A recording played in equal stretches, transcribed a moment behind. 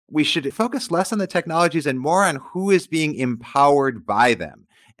we should focus less on the technologies and more on who is being empowered by them.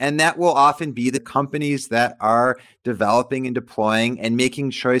 And that will often be the companies that are developing and deploying and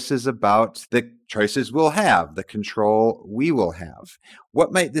making choices about the choices we'll have, the control we will have.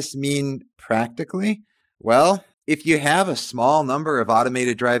 What might this mean practically? Well, if you have a small number of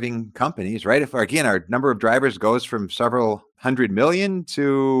automated driving companies, right? If, again, our number of drivers goes from several 100 million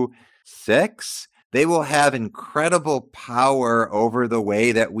to 6, they will have incredible power over the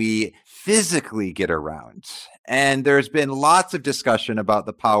way that we physically get around. And there's been lots of discussion about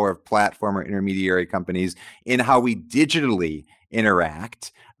the power of platform or intermediary companies in how we digitally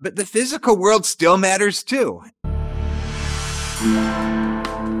interact. But the physical world still matters too.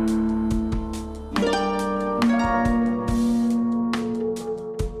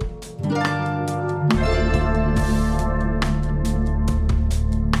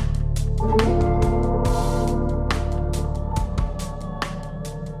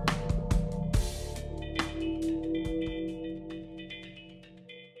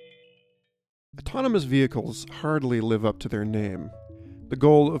 Autonomous vehicles hardly live up to their name. The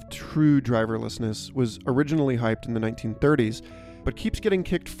goal of true driverlessness was originally hyped in the 1930s, but keeps getting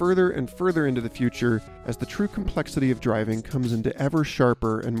kicked further and further into the future as the true complexity of driving comes into ever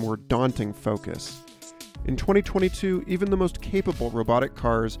sharper and more daunting focus. In 2022, even the most capable robotic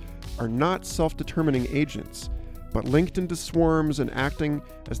cars are not self-determining agents, but linked into swarms and acting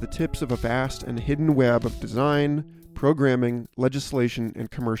as the tips of a vast and hidden web of design, programming, legislation,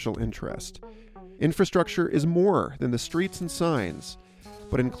 and commercial interest. Infrastructure is more than the streets and signs,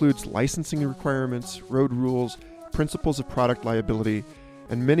 but includes licensing requirements, road rules, principles of product liability,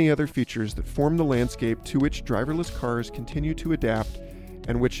 and many other features that form the landscape to which driverless cars continue to adapt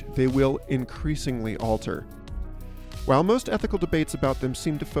and which they will increasingly alter. While most ethical debates about them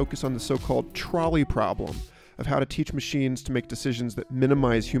seem to focus on the so-called trolley problem of how to teach machines to make decisions that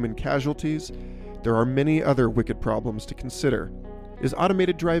minimize human casualties, there are many other wicked problems to consider. Is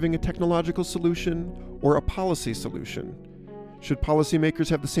automated driving a technological solution or a policy solution? Should policymakers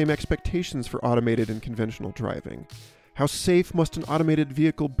have the same expectations for automated and conventional driving? How safe must an automated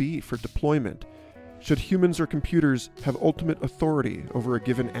vehicle be for deployment? Should humans or computers have ultimate authority over a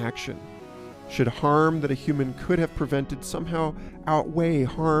given action? Should harm that a human could have prevented somehow outweigh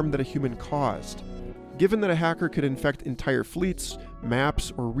harm that a human caused? Given that a hacker could infect entire fleets,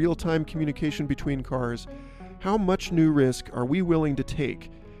 maps, or real-time communication between cars, how much new risk are we willing to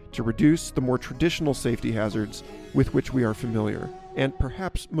take to reduce the more traditional safety hazards with which we are familiar? And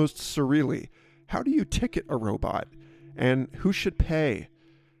perhaps most surreally, how do you ticket a robot? And who should pay?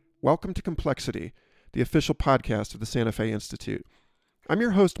 Welcome to Complexity, the official podcast of the Santa Fe Institute. I'm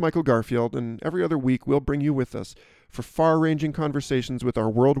your host, Michael Garfield, and every other week we'll bring you with us for far-ranging conversations with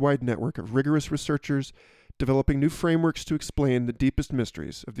our worldwide network of rigorous researchers developing new frameworks to explain the deepest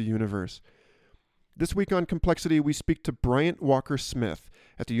mysteries of the universe. This week on Complexity, we speak to Bryant Walker Smith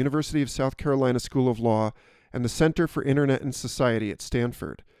at the University of South Carolina School of Law and the Center for Internet and Society at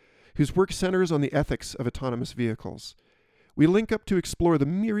Stanford, whose work centers on the ethics of autonomous vehicles. We link up to explore the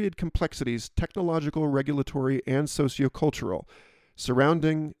myriad complexities, technological, regulatory, and sociocultural,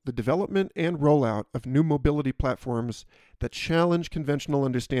 surrounding the development and rollout of new mobility platforms that challenge conventional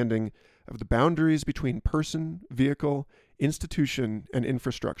understanding of the boundaries between person, vehicle, institution, and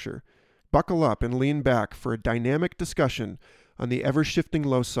infrastructure. Buckle up and lean back for a dynamic discussion on the ever-shifting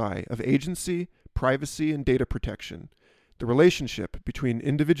loci of agency, privacy, and data protection, the relationship between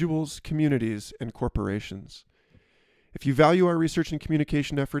individuals, communities, and corporations. If you value our research and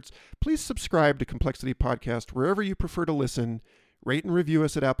communication efforts, please subscribe to Complexity Podcast wherever you prefer to listen, rate and review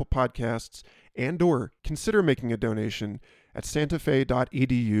us at Apple Podcasts, and/or consider making a donation at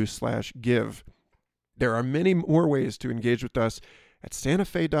santafe.edu/give. There are many more ways to engage with us at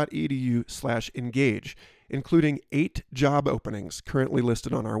santafe.edu/engage, including 8 job openings currently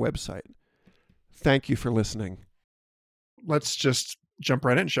listed on our website. Thank you for listening. Let's just jump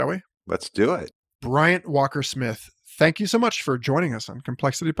right in, shall we? Let's do it. Bryant Walker Smith, thank you so much for joining us on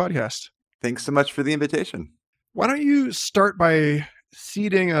Complexity Podcast. Thanks so much for the invitation. Why don't you start by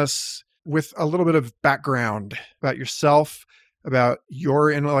seeding us with a little bit of background about yourself, about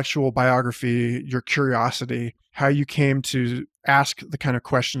your intellectual biography, your curiosity, how you came to ask the kind of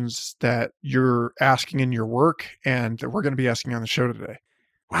questions that you're asking in your work and that we're going to be asking on the show today.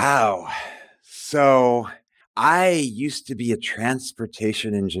 Wow. So I used to be a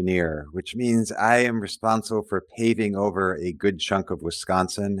transportation engineer, which means I am responsible for paving over a good chunk of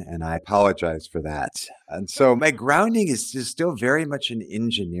Wisconsin, and I apologize for that. And so my grounding is still very much in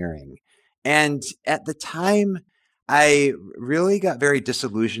engineering. And at the time, I really got very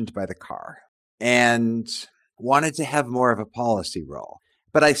disillusioned by the car and wanted to have more of a policy role.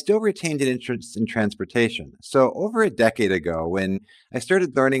 but I still retained an interest in transportation. So over a decade ago, when I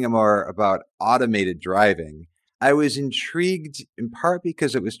started learning more about automated driving, I was intrigued in part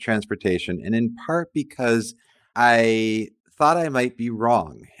because it was transportation and in part because I thought I might be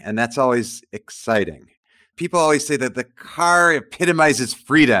wrong. And that's always exciting. People always say that the car epitomizes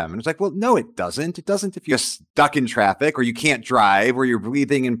freedom. And it's like, well, no, it doesn't. It doesn't if you're stuck in traffic or you can't drive or you're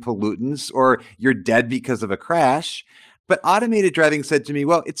breathing in pollutants or you're dead because of a crash. But automated driving said to me,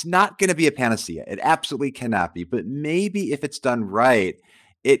 well, it's not going to be a panacea. It absolutely cannot be. But maybe if it's done right,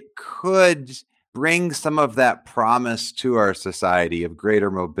 it could bring some of that promise to our society of greater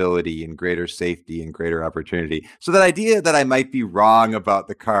mobility and greater safety and greater opportunity. So that idea that I might be wrong about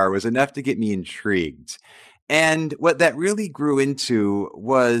the car was enough to get me intrigued. And what that really grew into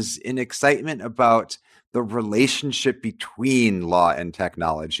was an excitement about the relationship between law and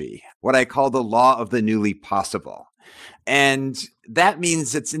technology, what I call the law of the newly possible. And that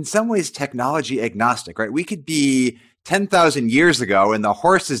means it's in some ways technology agnostic, right? We could be 10,000 years ago and the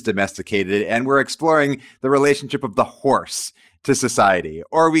horse is domesticated and we're exploring the relationship of the horse to society.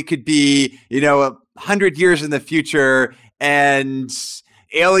 Or we could be, 100 years in the future and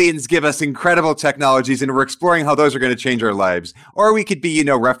aliens give us incredible technologies and we're exploring how those are going to change our lives. Or we could be,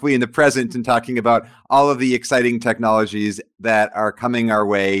 roughly in the present and talking about all of the exciting technologies that are coming our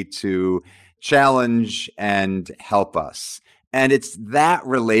way to challenge and help us. And it's that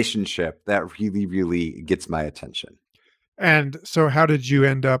relationship that really, really gets my attention. And so how did you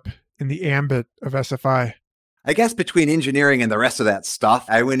end up in the ambit of SFI? I guess between engineering and the rest of that stuff,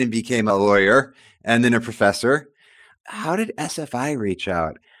 I went and became a lawyer and then a professor. How did SFI reach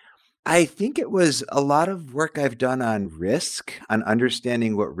out? I think it was a lot of work I've done on risk, on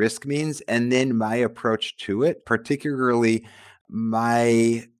understanding what risk means, and then my approach to it, particularly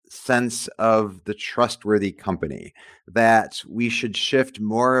my sense of the trustworthy company, that we should shift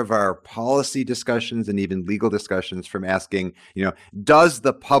more of our policy discussions and even legal discussions from asking, does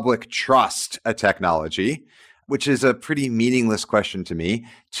the public trust a technology, which is a pretty meaningless question to me,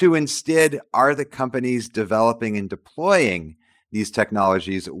 to instead, are the companies developing and deploying these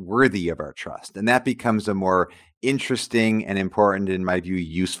technologies worthy of our trust? And that becomes a more interesting and important, in my view,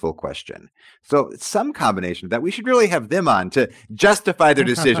 useful question. So some combination of that, we should really have them on to justify their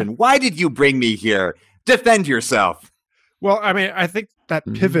decision. Why did you bring me here? Defend yourself. Well, I think that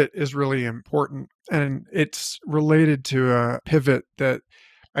pivot is really important. And it's related to a pivot that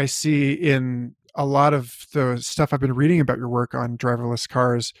I see in a lot of the stuff I've been reading about your work on driverless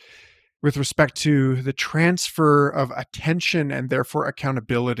cars with respect to the transfer of attention and therefore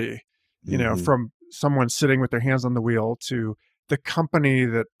accountability, from someone sitting with their hands on the wheel to the company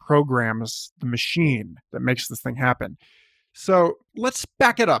that programs the machine that makes this thing happen. So let's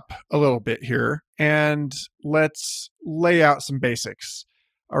back it up a little bit here and let's lay out some basics.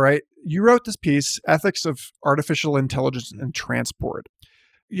 All right. You wrote this piece, Ethics of Artificial Intelligence and Transport.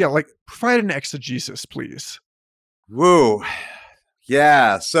 Yeah, provide an exegesis, please. Woo.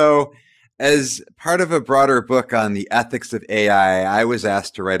 Yeah. So as part of a broader book on the ethics of AI, I was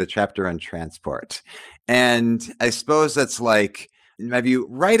asked to write a chapter on transport. And I suppose that's in my view,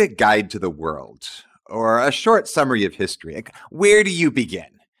 write a guide to the world or a short summary of history. Where do you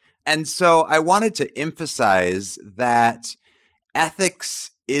begin? And so I wanted to emphasize that ethics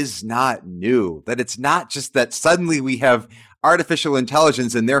is not new, that it's not just that suddenly we have artificial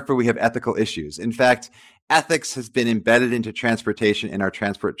intelligence and therefore we have ethical issues. In fact, ethics has been embedded into transportation and our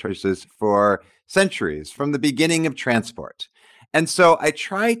transport choices for centuries, from the beginning of transport. And so I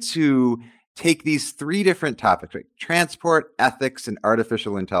try to take these three different topics, right? Transport, ethics, and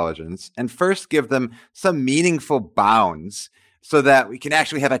artificial intelligence, and first give them some meaningful bounds so that we can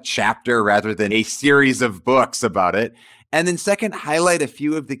actually have a chapter rather than a series of books about it. And then second, highlight a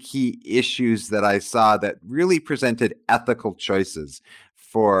few of the key issues that I saw that really presented ethical choices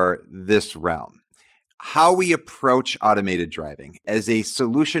for this realm. How we approach automated driving as a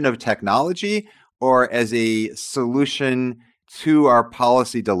solution of technology or as a solution to our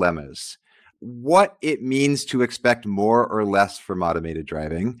policy dilemmas. What it means to expect more or less from automated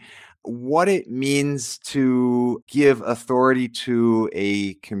driving. What it means to give authority to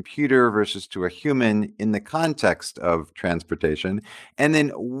a computer versus to a human in the context of transportation, and then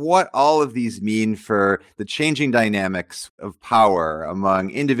what all of these mean for the changing dynamics of power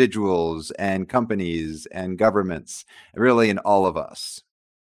among individuals and companies and governments, really in all of us.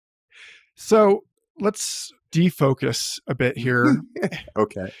 So let's defocus a bit here.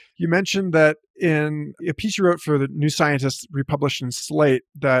 Okay. You mentioned that in a piece you wrote for the New Scientist republished in Slate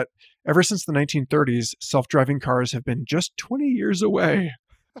that ever since the 1930s, self-driving cars have been just 20 years away.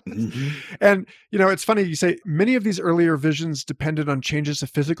 And, it's funny you say many of these earlier visions depended on changes to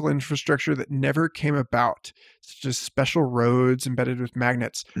physical infrastructure that never came about, such as special roads embedded with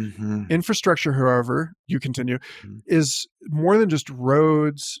magnets. Infrastructure, however, you continue, is more than just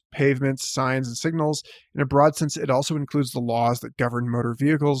roads, pavements, signs, and signals. In a broad sense, it also includes the laws that govern motor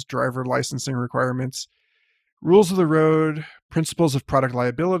vehicles, driver licensing requirements, rules of the road, principles of product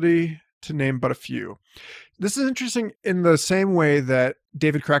liability, to name but a few. This is interesting in the same way that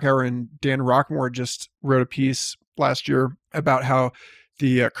David Krakauer and Dan Rockmore just wrote a piece last year about how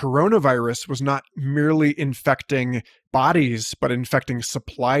the coronavirus was not merely infecting bodies, but infecting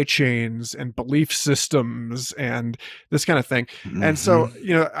supply chains and belief systems and this kind of thing. And so,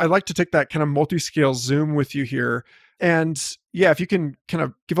 I'd like to take that kind of multi-scale zoom with you here. And yeah, if you can kind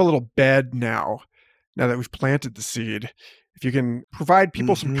of give a little bed now that we've planted the seed, if you can provide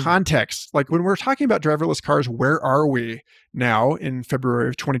people some context, like when we're talking about driverless cars, where are we now in February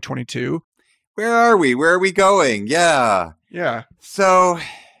of 2022? Where are we? Where are we going? Yeah. Yeah. So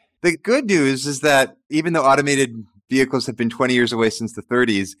the good news is that even though automated vehicles have been 20 years away since the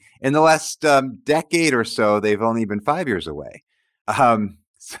 30s, in the last decade or so, they've only been 5 years away.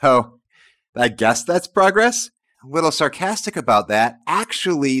 So I guess that's progress. A little sarcastic about that.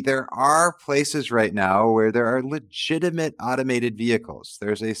 Actually, there are places right now where there are legitimate automated vehicles.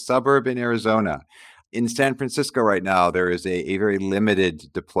 There's a suburb in Arizona. In San Francisco right now, there is a very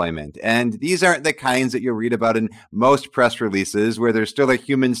limited deployment. And these aren't the kinds that you'll read about in most press releases where there's still a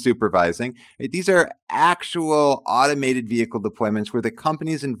human supervising. These are actual automated vehicle deployments where the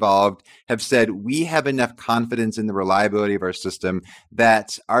companies involved have said, we have enough confidence in the reliability of our system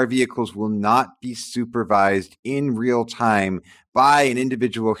that our vehicles will not be supervised in real time by an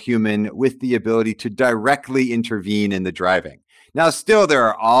individual human with the ability to directly intervene in the driving. Now, still, there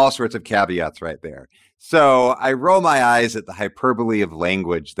are all sorts of caveats right there. So I roll my eyes at the hyperbole of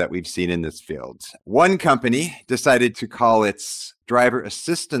language that we've seen in this field. One company decided to call its driver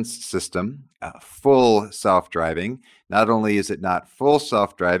assistance system full self-driving. Not only is it not full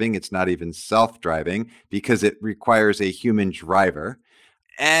self-driving, it's not even self-driving because it requires a human driver.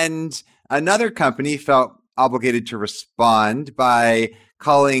 And another company felt obligated to respond by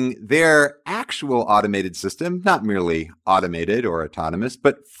calling their actual automated system not merely automated or autonomous,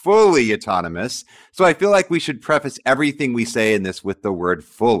 but fully autonomous. So I feel like we should preface everything we say in this with the word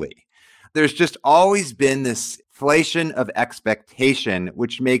fully. There's just always been this inflation of expectation,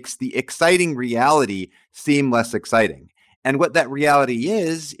 which makes the exciting reality seem less exciting. And what that reality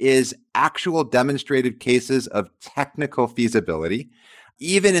is actual demonstrated cases of technical feasibility.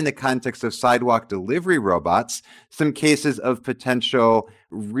 Even in the context of sidewalk delivery robots, some cases of potential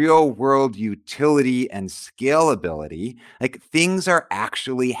real-world utility and scalability, like things are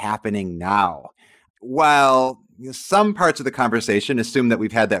actually happening now. While some parts of the conversation assume that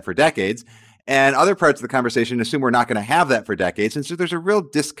we've had that for decades, and other parts of the conversation assume we're not going to have that for decades. And so there's a real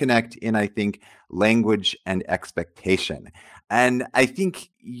disconnect in, I think, language and expectation. And I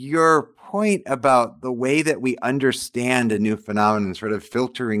think your point about the way that we understand a new phenomenon sort of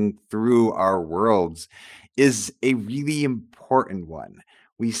filtering through our worlds is a really important one.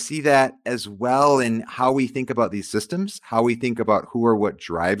 We see that as well in how we think about these systems, how we think about who or what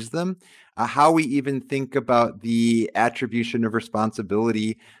drives them, how we even think about the attribution of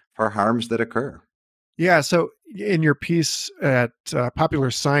responsibility for harms that occur. Yeah. So in your piece at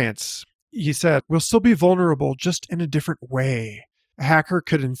Popular Science, you said, we'll still be vulnerable just in a different way. A hacker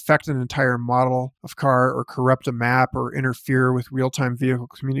could infect an entire model of car or corrupt a map or interfere with real-time vehicle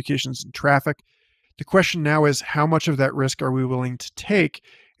communications and traffic. The question now is, how much of that risk are we willing to take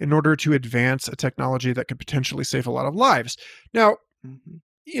in order to advance a technology that could potentially save a lot of lives? Now,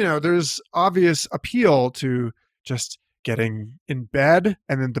 there's obvious appeal to just getting in bed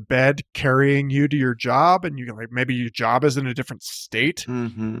and then the bed carrying you to your job, and maybe your job is in a different state.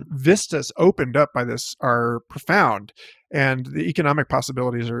 Vistas opened up by this are profound, and the economic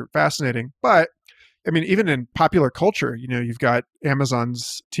possibilities are fascinating. But I mean, even in popular culture, you've got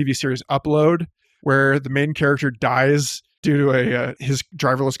Amazon's TV series Upload, where the main character dies due to his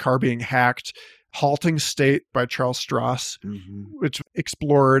driverless car being hacked. Halting State by Charles Stross, which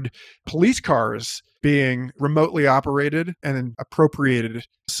explored police cars being remotely operated and appropriated.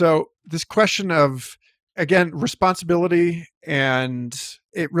 So this question of, again, responsibility, and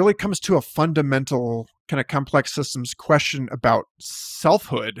it really comes to a fundamental kind of complex systems question about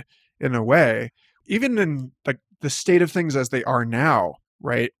selfhood in a way, even in like the state of things as they are now,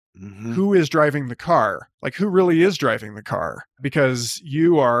 right? Who is driving the car? Like, who really is driving the car? Because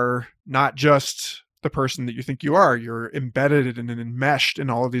you are not just the person that you think you are. You're embedded and enmeshed in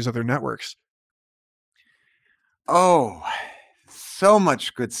all of these other networks. Oh, so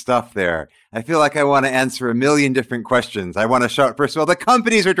much good stuff there. I feel like I want to answer a million different questions. I want to shout, first of all, the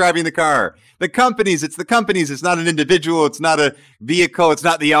companies are driving the car. The companies. It's not an individual. It's not a vehicle. It's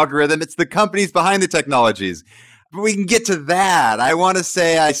not the algorithm. It's the companies behind the technologies. But we can get to that. I want to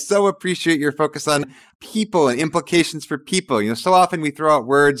say I so appreciate your focus on people and implications for people. So often we throw out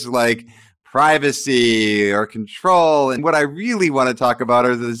words like privacy or control. And what I really want to talk about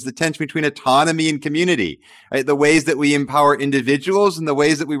is the tension between autonomy and community, right? The ways that we empower individuals and the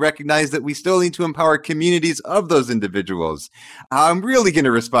ways that we recognize that we still need to empower communities of those individuals. I'm really going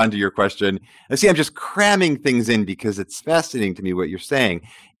to respond to your question. I see I'm just cramming things in because it's fascinating to me what you're saying,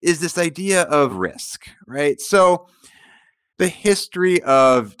 is this idea of risk, right? So the history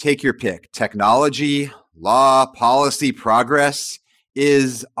of, take your pick, technology, law, policy, progress,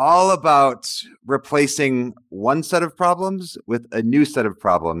 is all about replacing one set of problems with a new set of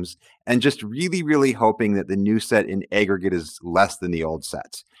problems and just really, really hoping that the new set in aggregate is less than the old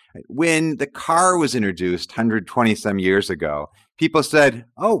set. When the car was introduced 120 some years ago, people said,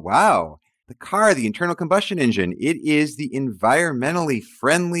 oh, wow, the car, the internal combustion engine, it is the environmentally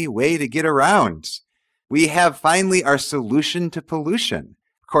friendly way to get around. We have finally our solution to pollution.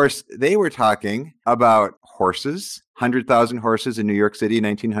 Of course, they were talking about horses, 100,000 horses in New York City in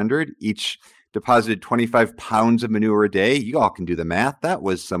 1900, each deposited 25 pounds of manure a day. You all can do the math. That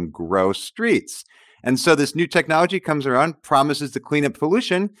was some gross streets. And so this new technology comes around, promises to clean up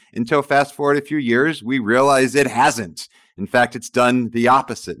pollution, until fast forward a few years, we realize it hasn't. In fact, it's done the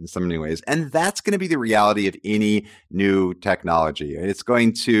opposite in so many ways. And that's going to be the reality of any new technology. It's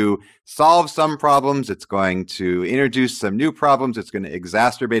going to solve some problems. It's going to introduce some new problems. It's going to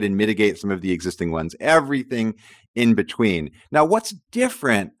exacerbate and mitigate some of the existing ones, everything in between. Now, what's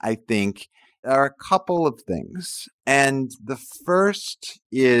different, I think, are a couple of things. And the first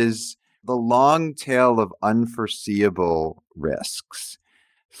is the long tail of unforeseeable risks.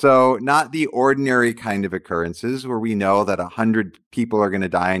 So not the ordinary kind of occurrences where we know that 100 people are going to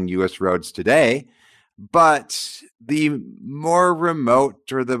die on U.S. roads today, but the more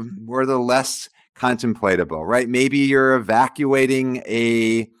remote or the less contemplatable, right? Maybe you're evacuating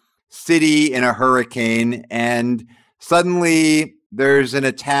a city in a hurricane and suddenly there's an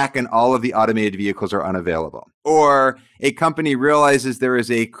attack and all of the automated vehicles are unavailable. Or a company realizes there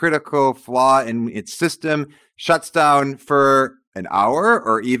is a critical flaw in its system, shuts down for an hour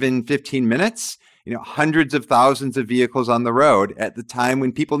or even 15 minutes, hundreds of thousands of vehicles on the road at the time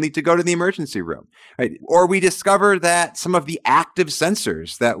when people need to go to the emergency room, right? Or we discover that some of the active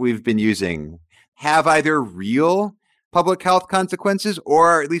sensors that we've been using have either real public health consequences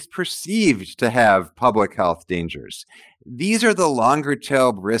or at least perceived to have public health dangers. These are the longer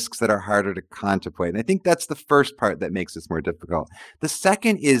tail risks that are harder to contemplate. And I think that's the first part that makes this more difficult. The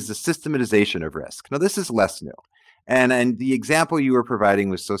second is the systematization of risk. Now, this is less new. And the example you were providing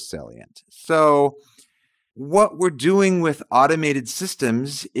was so salient. So what we're doing with automated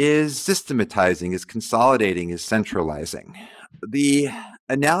systems is systematizing, is consolidating, is centralizing. The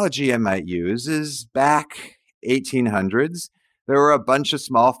analogy I might use is back 1800s, there were a bunch of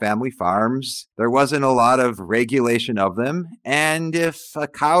small family farms. There wasn't a lot of regulation of them. And if a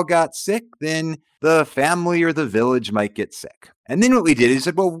cow got sick, then the family or the village might get sick. And then what we did is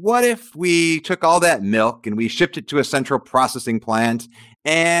said, well, what if we took all that milk and we shipped it to a central processing plant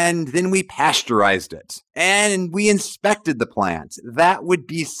and then we pasteurized it and we inspected the plant? That would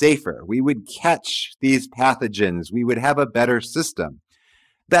be safer. We would catch these pathogens. We would have a better system.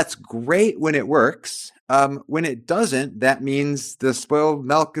 That's great when it works. When it doesn't, that means the spoiled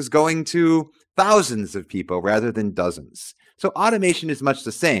milk is going to thousands of people rather than dozens. So automation is much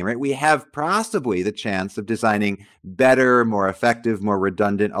the same, right? We have possibly the chance of designing better, more effective, more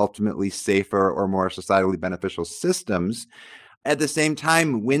redundant, ultimately safer, or more societally beneficial systems. At the same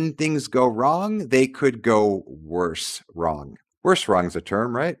time, when things go wrong, they could go worse wrong. Worse wrong is a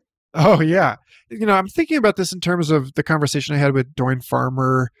term, right? Oh, yeah. I'm thinking about this in terms of the conversation I had with Doyne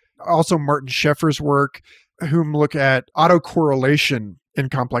Farmer, also Martin Scheffer's work, whom look at autocorrelation in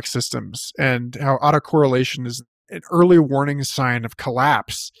complex systems and how autocorrelation is an early warning sign of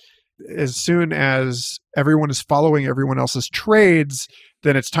collapse. As soon as everyone is following everyone else's trades,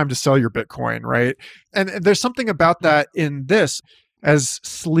 then it's time to sell your Bitcoin, right? And there's something about that in this, as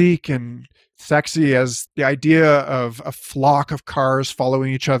sleek and sexy as the idea of a flock of cars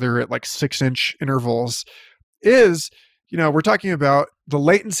following each other at like 6-inch intervals is. We're talking about the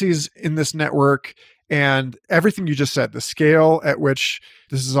latencies in this network and everything you just said. The scale at which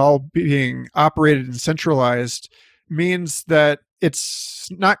this is all being operated and centralized means that it's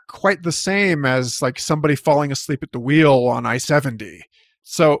not quite the same as like somebody falling asleep at the wheel on I-70.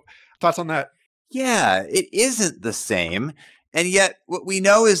 So thoughts on that? Yeah, it isn't the same. And yet what we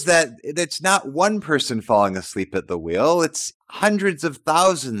know is that it's not one person falling asleep at the wheel. It's hundreds of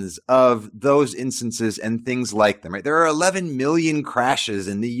thousands of those instances and things like them, right? There are 11 million crashes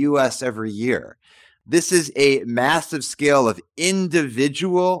in the US every year. This is a massive scale of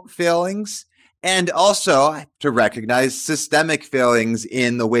individual failings and also to recognize systemic failings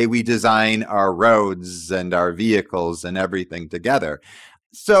in the way we design our roads and our vehicles and everything together.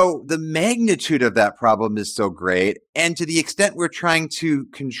 So the magnitude of that problem is so great. And to the extent we're trying to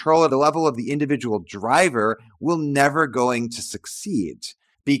control at the level of the individual driver, we're never going to succeed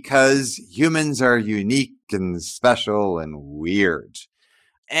because humans are unique and special and weird.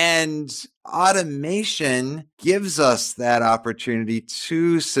 And automation gives us that opportunity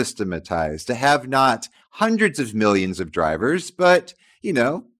to systematize, to have not hundreds of millions of drivers, but,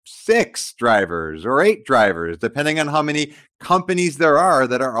 6 drivers or 8 drivers, depending on how many companies there are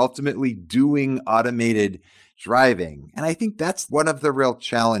that are ultimately doing automated driving. And I think that's one of the real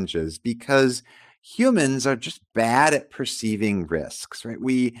challenges because humans are just bad at perceiving risks, right?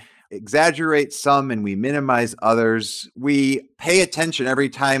 We exaggerate some and we minimize others. We pay attention every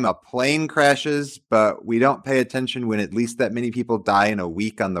time a plane crashes, but we don't pay attention when at least that many people die in a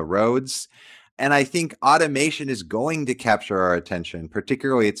week on the roads. And I think automation is going to capture our attention,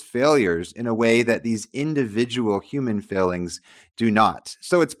 particularly its failures, in a way that these individual human failings do not.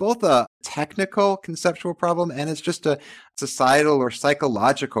 So it's both a technical conceptual problem and it's just a societal or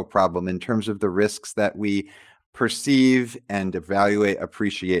psychological problem in terms of the risks that we perceive and evaluate,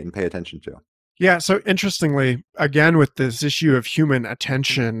 appreciate, and pay attention to. Yeah. So interestingly, again, with this issue of human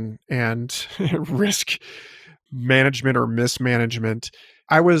attention and risk management or mismanagement,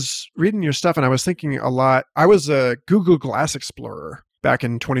 I was reading your stuff and I was thinking a lot. I was a Google Glass Explorer back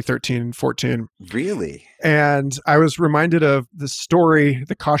in 2013 and 14. Really? And I was reminded of the story,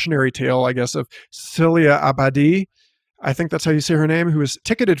 the cautionary tale, I guess, of Cecilia Abadi. I think that's how you say her name, who was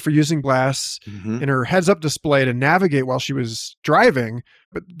ticketed for using glass in her heads-up display to navigate while she was driving.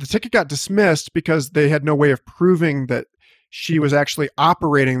 But the ticket got dismissed because they had no way of proving that she was actually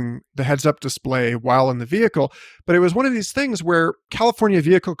operating the heads-up display while in the vehicle. But it was one of these things where California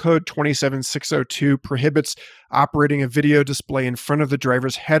Vehicle Code 27602 prohibits operating a video display in front of the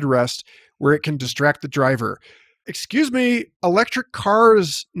driver's headrest where it can distract the driver. Excuse me, electric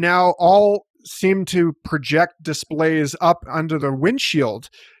cars now all seem to project displays up under the windshield.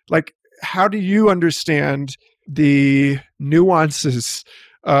 Like, how do you understand the nuances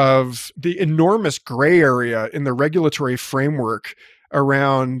of the enormous gray area in the regulatory framework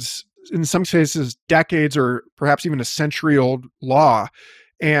around, in some cases, decades or perhaps even a century-old law,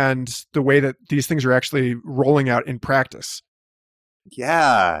 and the way that these things are actually rolling out in practice?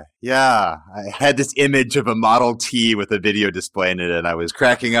 Yeah. I had this image of a Model T with a video display in it, and I was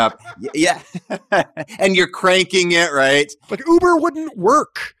cracking up. Yeah. And you're cranking it, right? Like Uber wouldn't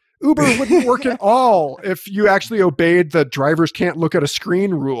work. Uber wouldn't work at all if you actually obeyed the drivers can't look at a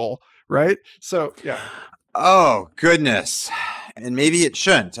screen rule, right? So, yeah. Oh, goodness. And maybe it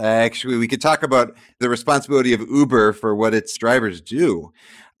shouldn't. We could talk about the responsibility of Uber for what its drivers do.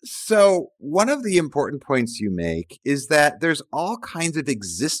 So one of the important points you make is that there's all kinds of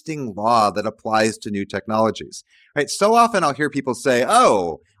existing law that applies to new technologies, right? So often I'll hear people say,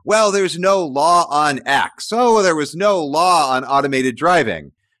 oh, well, there's no law on X. Oh, there was no law on automated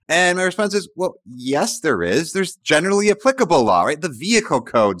driving. And my response is, well, yes, there is. There's generally applicable law, right? The vehicle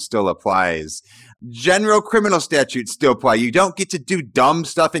code still applies. General criminal statutes still apply. You don't get to do dumb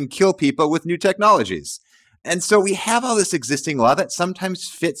stuff and kill people with new technologies. And so we have all this existing law that sometimes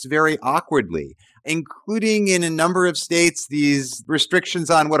fits very awkwardly, including in a number of states, these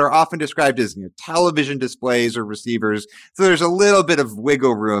restrictions on what are often described as television displays or receivers. So there's a little bit of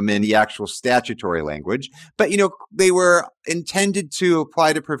wiggle room in the actual statutory language, but they were intended to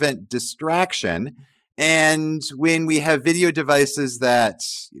apply to prevent distraction. And when we have video devices that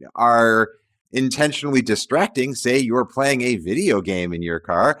are intentionally distracting, say you're playing a video game in your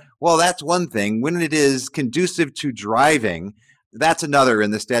car, well, that's one thing. When it is conducive to driving, that's another,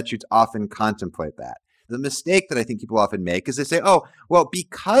 and the statutes often contemplate that. The mistake that I think people often make is they say, oh, well,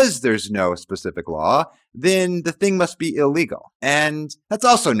 because there's no specific law, then the thing must be illegal. And that's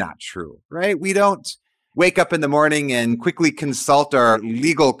also not true, right? We don't wake up in the morning and quickly consult our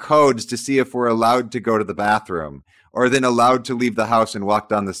legal codes to see if we're allowed to go to the bathroom or then allowed to leave the house and walk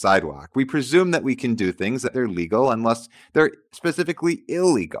down the sidewalk. We presume that we can do things that they're legal unless they're specifically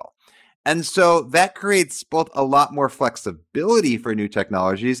illegal. And so that creates both a lot more flexibility for new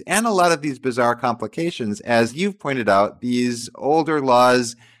technologies and a lot of these bizarre complications. As you've pointed out, these older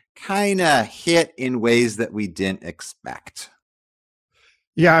laws kind of hit in ways that we didn't expect.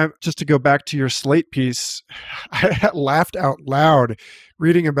 Yeah, just to go back to your Slate piece, I laughed out loud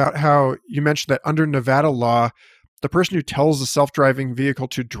reading about how you mentioned that under Nevada law, the person who tells a self-driving vehicle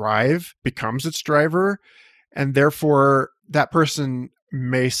to drive becomes its driver, and therefore that person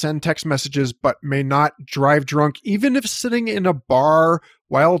may send text messages but may not drive drunk, even if sitting in a bar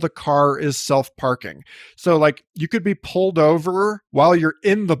while the car is self-parking. So like you could be pulled over while you're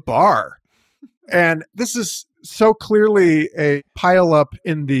in the bar. And this is so clearly a pile up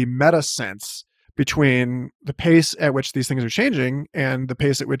in the meta sense between the pace at which these things are changing and the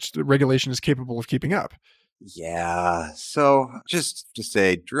pace at which the regulation is capable of keeping up. Yeah. So just to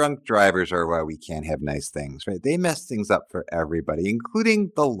say, drunk drivers are why we can't have nice things, right? They mess things up for everybody,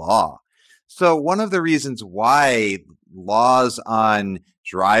 including the law. So one of the reasons why laws on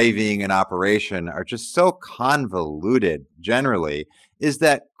driving and operation are just so convoluted generally is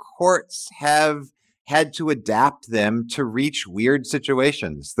that courts have had to adapt them to reach weird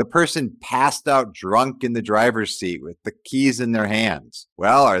situations. The person passed out drunk in the driver's seat with the keys in their hands.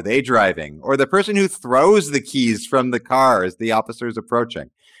 Well, are they driving? Or the person who throws the keys from the car as the officer is approaching.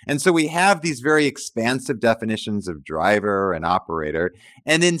 And so we have these very expansive definitions of driver and operator.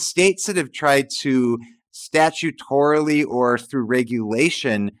 And in states that have tried to statutorily or through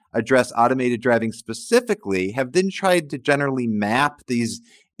regulation address automated driving specifically, have then tried to generally map these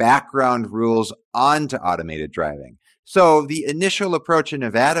background rules onto automated driving. So the initial approach in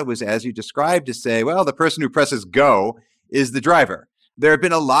Nevada was, as you described, to say, well, the person who presses go is the driver. There have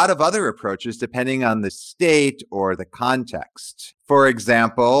been a lot of other approaches depending on the state or the context. For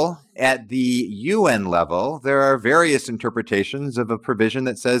example, at the UN level, there are various interpretations of a provision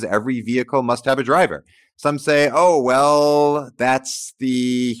that says every vehicle must have a driver. Some say, oh, well, that's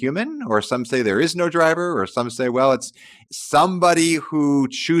the human, or some say there is no driver, or some say, well, it's somebody who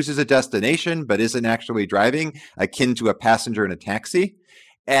chooses a destination but isn't actually driving, akin to a passenger in a taxi.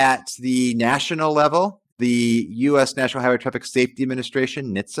 At the national level, the U.S. National Highway Traffic Safety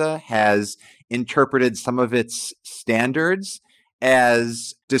Administration, NHTSA, has interpreted some of its standards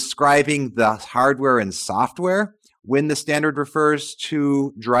as describing the hardware and software when the standard refers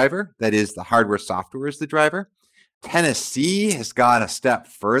to driver. That is, the hardware software is the driver. Tennessee has gone a step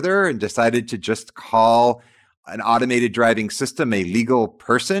further and decided to just call an automated driving system a legal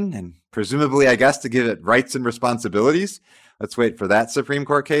person, and presumably, I guess, to give it rights and responsibilities. Let's wait for that Supreme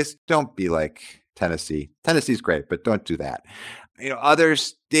Court case. Don't be like Tennessee. Tennessee's great, but don't do that. Other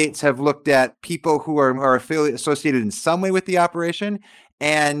states have looked at people who are associated in some way with the operation,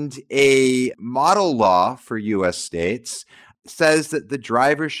 and a model law for U.S. states says that the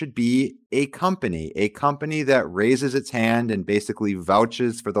driver should be a company that raises its hand and basically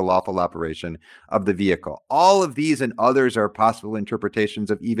vouches for the lawful operation of the vehicle. All of these and others are possible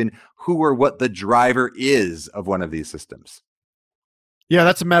interpretations of even who or what the driver is of one of these systems. Yeah,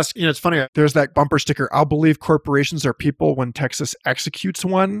 that's a mess. It's funny. There's that bumper sticker, I'll believe corporations are people when Texas executes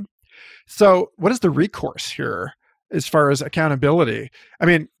one. So what is the recourse here as far as accountability? I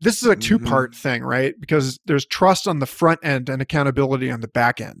mean, this is a two-part thing, right? Because there's trust on the front end and accountability on the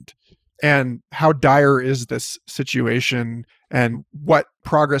back end. And how dire is this situation and what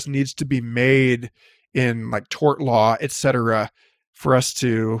progress needs to be made in like tort law, et cetera, for us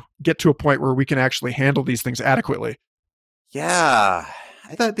to get to a point where we can actually handle these things adequately. Yeah,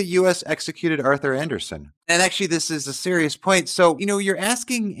 I thought the U.S. executed Arthur Anderson. And actually, this is a serious point. So, you're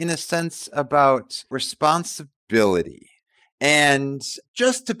asking, in a sense, about responsibility. And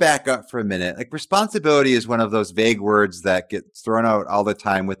just to back up for a minute, like responsibility is one of those vague words that gets thrown out all the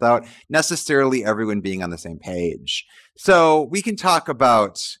time without necessarily everyone being on the same page. So we can talk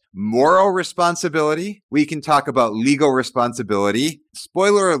about moral responsibility. We can talk about legal responsibility.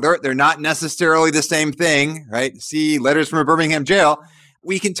 Spoiler alert, they're not necessarily the same thing, right? See Letters from a Birmingham Jail.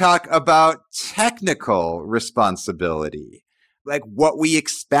 We can talk about technical responsibility, like what we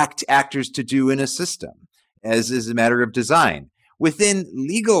expect actors to do in a system, as is a matter of design. Within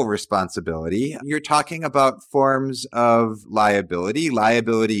legal responsibility, you're talking about forms of liability.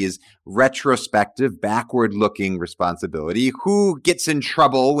 Liability is retrospective, backward-looking responsibility. Who gets in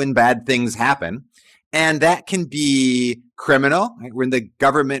trouble when bad things happen? And that can be criminal, right? When the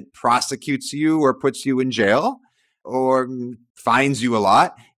government prosecutes you or puts you in jail or fines you a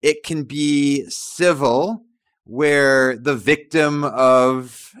lot. It can be civil, where the victim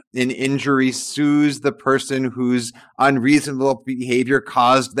of an injury sues the person whose unreasonable behavior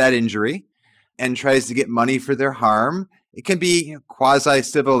caused that injury and tries to get money for their harm. It can be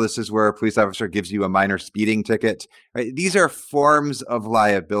quasi-civil. This is where a police officer gives you a minor speeding ticket. Right? These are forms of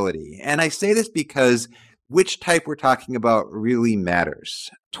liability. And I say this because which type we're talking about really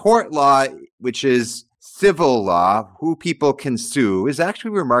matters. Tort law, which is civil law, who people can sue, is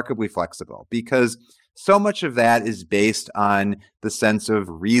actually remarkably flexible because so much of that is based on the sense of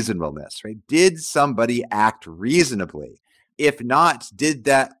reasonableness, right? Did somebody act reasonably? If not, did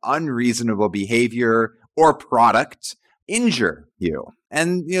that unreasonable behavior or product injure you?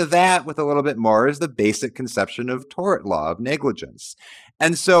 And that with a little bit more is the basic conception of tort law, of negligence.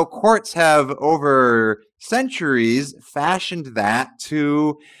 And so courts have over centuries fashioned that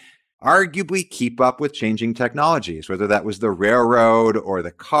to arguably keep up with changing technologies, whether that was the railroad or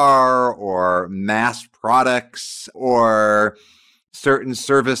the car or mass products or certain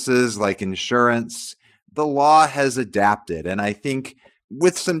services like insurance. The law has adapted, and I think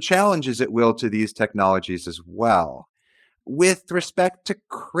with some challenges it will to these technologies as well. With respect to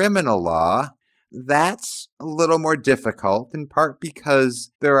criminal law, that's a little more difficult, in part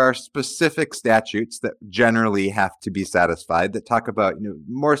because there are specific statutes that generally have to be satisfied that talk about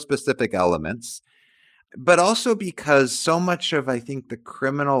more specific elements, but also because so much of, I think, the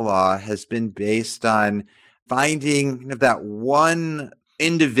criminal law has been based on finding that one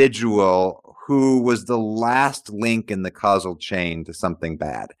individual who was the last link in the causal chain to something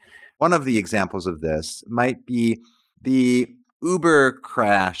bad. One of the examples of this might be the Uber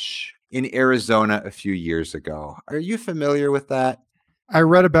crash in Arizona a few years ago. Are you familiar with that? I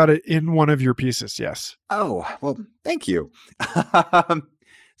read about it in one of your pieces, yes. Oh, well, thank you.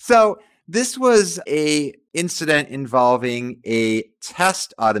 So this was an incident involving a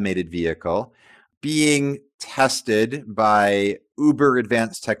test automated vehicle being tested by Uber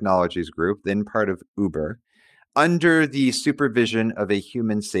Advanced Technologies Group, then part of Uber, under the supervision of a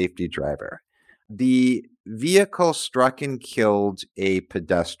human safety driver. The vehicle struck and killed a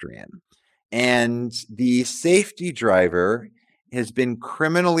pedestrian, and the safety driver has been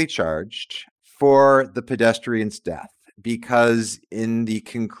criminally charged for the pedestrian's death because in the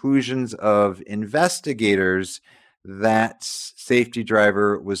conclusions of investigators, that safety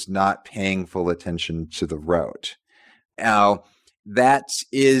driver was not paying full attention to the road. Now, that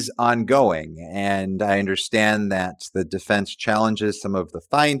is ongoing, and I understand that the defense challenges some of the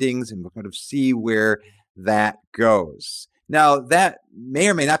findings, and we'll kind of see where that goes. Now, that may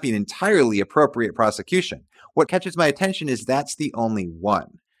or may not be an entirely appropriate prosecution. What catches my attention is that's the only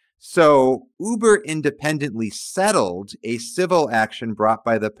one. So Uber independently settled a civil action brought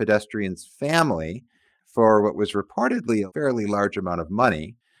by the pedestrian's family for what was reportedly a fairly large amount of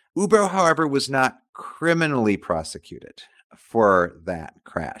money. Uber, however, was not criminally prosecuted for that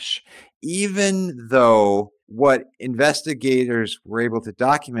crash, even though what investigators were able to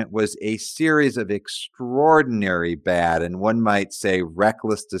document was a series of extraordinary bad, and one might say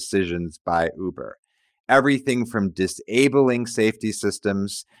reckless decisions by Uber. Everything from disabling safety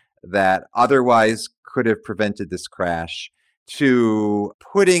systems that otherwise could have prevented this crash to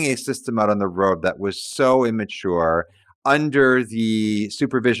putting a system out on the road that was so immature under the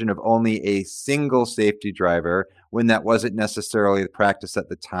supervision of only a single safety driver when that wasn't necessarily the practice at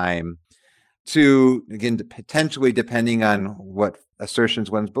the time, to, again, potentially, depending on what assertions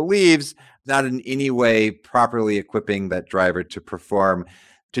one believes, not in any way properly equipping that driver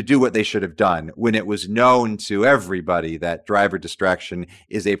to do what they should have done when it was known to everybody that driver distraction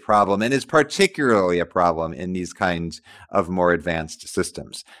is a problem and is particularly a problem in these kinds of more advanced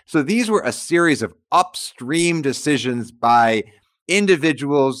systems. So these were a series of upstream decisions by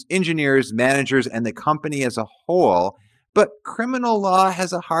individuals, engineers, managers, and the company as a whole. But criminal law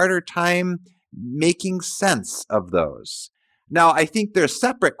has a harder time making sense of those. Now, I think their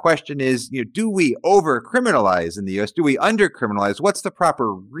separate question is, do we over-criminalize in the U.S.? Do we under-criminalize? What's the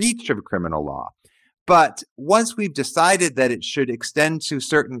proper reach of criminal law? But once we've decided that it should extend to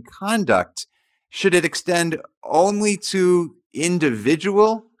certain conduct, should it extend only to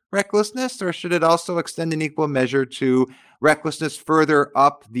individual recklessness, or should it also extend in equal measure to recklessness further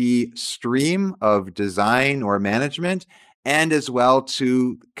up the stream of design or management, and as well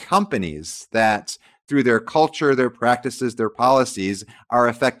to companies that through their culture, their practices, their policies, are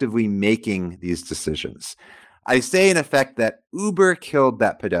effectively making these decisions? I say, in effect, that Uber killed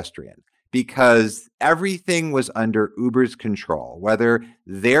that pedestrian because everything was under Uber's control, whether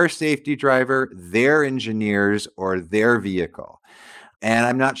their safety driver, their engineers, or their vehicle. And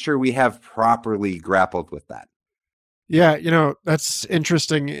I'm not sure we have properly grappled with that. Yeah, that's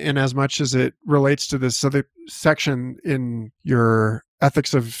interesting in as much as it relates to this other section in your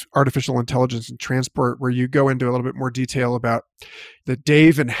Ethics of Artificial Intelligence and Transport, where you go into a little bit more detail about the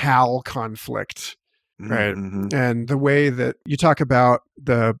Dave and Hal conflict, right? Mm-hmm. And the way that you talk about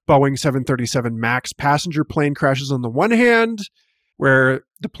the Boeing 737 MAX passenger plane crashes on the one hand, where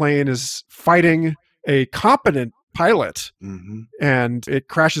the plane is fighting a competent pilot, Mhm. and it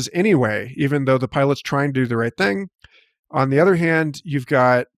crashes anyway, even though the pilot's trying to do the right thing. On the other hand, you've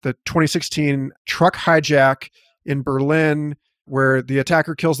got the 2016 truck hijack in Berlin, where the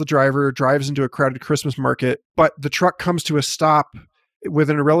attacker kills the driver, drives into a crowded Christmas market, but the truck comes to a stop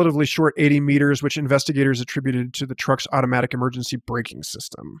within a relatively short 80 meters, which investigators attributed to the truck's automatic emergency braking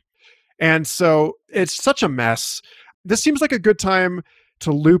system. And so it's such a mess. This seems like a good time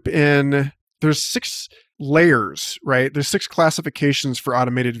to loop in. There's 6 layers, right? There's 6 classifications for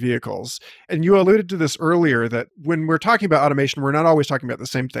automated vehicles. And you alluded to this earlier, that when we're talking about automation, we're not always talking about the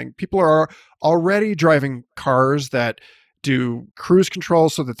same thing. People are already driving cars that do cruise control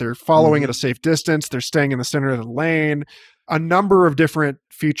so that they're following at a safe distance. They're staying in the center of the lane. A number of different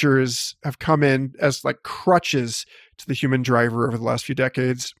features have come in as like crutches to the human driver over the last few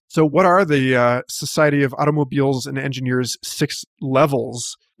decades. So what are the Society of Automobiles and Engineers 6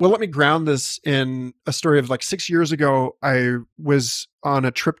 levels? Well, let me ground this in a story of like 6 years ago. I was on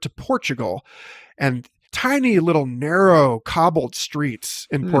a trip to Portugal, and tiny little narrow cobbled streets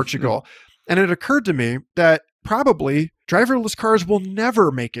in Portugal. And it occurred to me that probably driverless cars will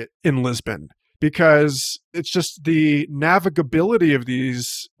never make it in Lisbon, because it's just the navigability of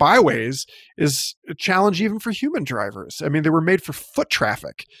these byways is a challenge even for human drivers. I mean, they were made for foot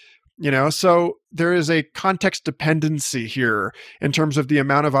traffic, so there is a context dependency here in terms of the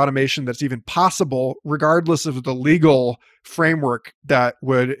amount of automation that's even possible, regardless of the legal framework that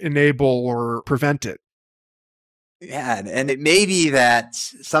would enable or prevent it. Yeah, and it may be that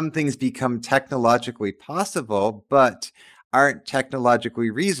some things become technologically possible, but aren't technologically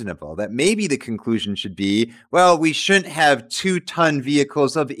reasonable. That maybe the conclusion should be, well, we shouldn't have 2-ton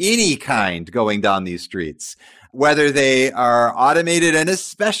vehicles of any kind going down these streets, whether they are automated and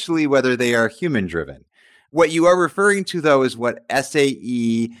especially whether they are human-driven. What you are referring to, though, is what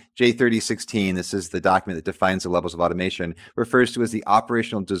SAE J3016, this is the document that defines the levels of automation, refers to as the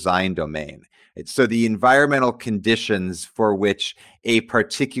operational design domain. So the environmental conditions for which a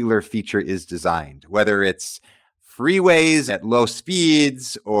particular feature is designed, whether it's freeways at low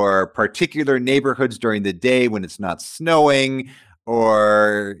speeds or particular neighborhoods during the day when it's not snowing,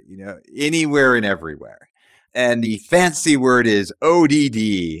 or anywhere and everywhere. And the fancy word is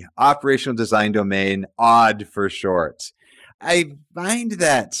ODD, Operational Design Domain, ODD for short. I find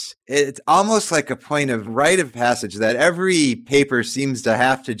that it's almost like a point of rite of passage that every paper seems to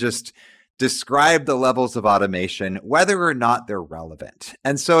have to just describe the levels of automation, whether or not they're relevant.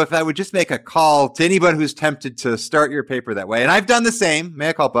 And so if I would just make a call to anyone who's tempted to start your paper that way, and I've done the same,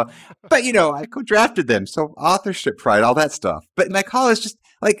 mea culpa, but I co-drafted them, so authorship pride, all that stuff. But my call is just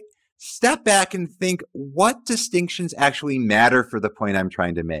like, step back and think, what distinctions actually matter for the point I'm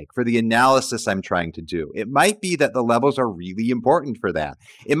trying to make, for the analysis I'm trying to do? It might be that the levels are really important for that.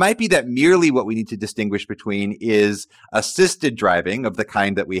 It might be that merely what we need to distinguish between is assisted driving of the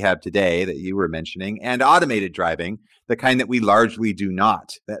kind that we have today that you were mentioning, and automated driving, the kind that we largely do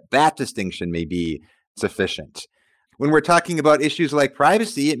not. That distinction may be sufficient. When we're talking about issues like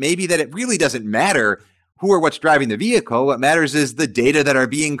privacy, it may be that it really doesn't matter who or what's driving the vehicle. What matters is the data that are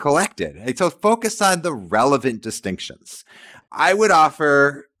being collected. And so focus on the relevant distinctions. I would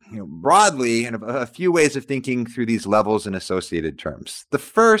offer broadly a few ways of thinking through these levels in associated terms. The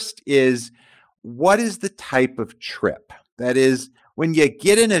first is, what is the type of trip? That is, when you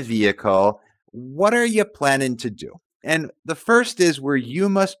get in a vehicle, what are you planning to do? And the first is where you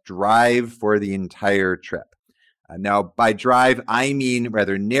must drive for the entire trip. Now, by drive, I mean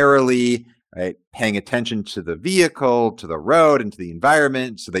rather narrowly, right? Paying attention to the vehicle, to the road, and to the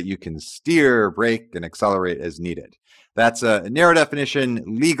environment so that you can steer, brake, and accelerate as needed. That's a narrow definition.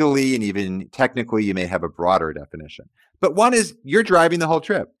 Legally and even technically, you may have a broader definition. But one is you're driving the whole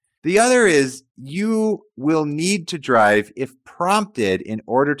trip. The other is you will need to drive if prompted in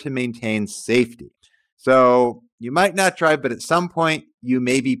order to maintain safety. So you might not drive, but at some point you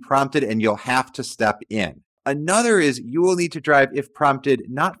may be prompted and you'll have to step in. Another is you will need to drive if prompted,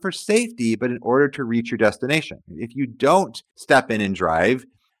 not for safety, but in order to reach your destination. If you don't step in and drive,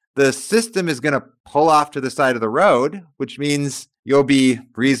 the system is going to pull off to the side of the road, which means you'll be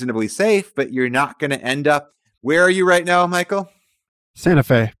reasonably safe, but you're not going to end up. Where are you right now, Michael? Santa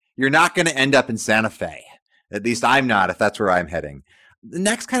Fe. You're not going to end up in Santa Fe. At least I'm not, if that's where I'm heading. The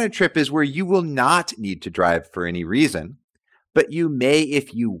next kind of trip is where you will not need to drive for any reason, but you may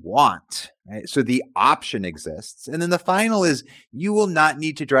if you want, right? So the option exists. And then the final is you will not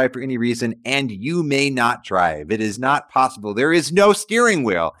need to drive for any reason, and you may not drive. It is not possible. There is no steering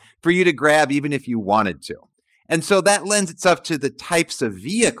wheel for you to grab even if you wanted to. And so that lends itself to the types of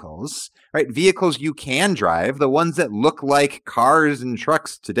vehicles, right? Vehicles you can drive, the ones that look like cars and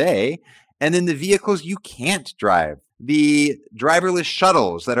trucks today, And then the vehicles you can't drive, the driverless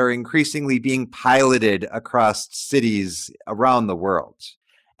shuttles that are increasingly being piloted across cities around the world.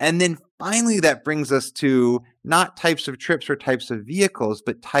 And then finally, that brings us to not types of trips or types of vehicles,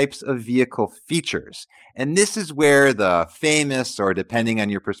 but types of vehicle features. And this is where the famous, or depending on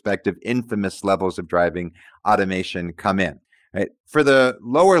your perspective, infamous levels of driving automation come in. Right? For the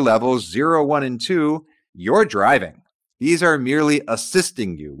lower levels, 0, 1, and 2, you're driving. These are merely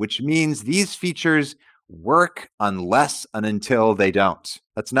assisting you, which means these features work unless and until they don't.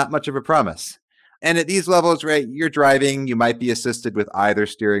 That's not much of a promise. And at these levels, right, you're driving, you might be assisted with either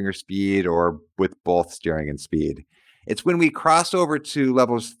steering or speed, or with both steering and speed. It's when we cross over to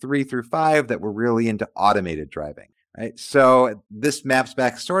levels 3 through 5 that we're really into automated driving, right? So this maps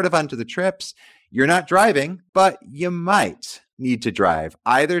back sort of onto the trips. You're not driving, but you might need to drive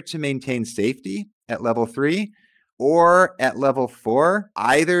either to maintain safety at level 3 or at level 4,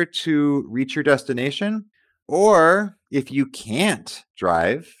 either to reach your destination, or if you can't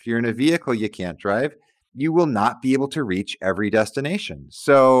drive, if you're in a vehicle you can't drive, you will not be able to reach every destination.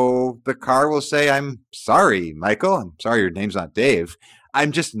 So the car will say, I'm sorry, Michael. I'm sorry your name's not Dave.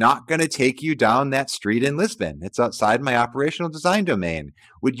 I'm just not going to take you down that street in Lisbon. It's outside my operational design domain.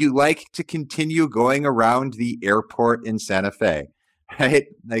 Would you like to continue going around the airport in Santa Fe? Right?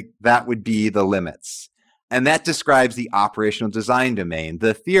 Like that would be the limits. And that describes the operational design domain.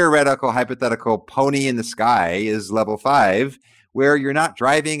 The theoretical, hypothetical pony in the sky is level 5, where you're not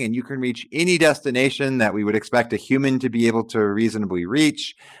driving and you can reach any destination that we would expect a human to be able to reasonably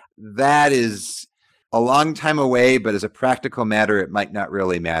reach. That is a long time away, but as a practical matter, it might not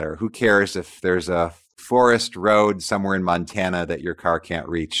really matter. Who cares if there's a forest road somewhere in Montana that your car can't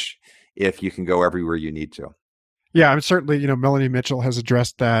reach if you can go everywhere you need to? Yeah, I'm certainly, Melanie Mitchell has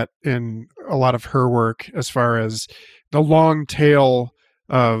addressed that in a lot of her work as far as the long tail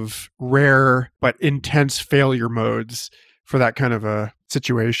of rare but intense failure modes for that kind of a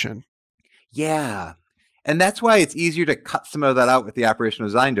situation. Yeah. And that's why it's easier to cut some of that out with the operational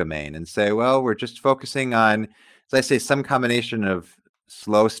design domain and say, well, we're just focusing on, as I say, some combination of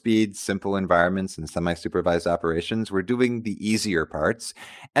slow speed, simple environments, and semi-supervised operations. We're doing the easier parts.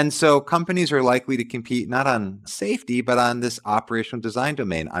 And so companies are likely to compete not on safety, but on this operational design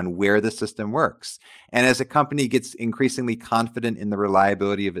domain, on where the system works. And as a company gets increasingly confident in the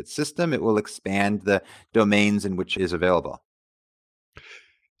reliability of its system, it will expand the domains in which it is available.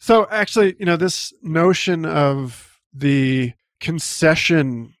 So actually, this notion of the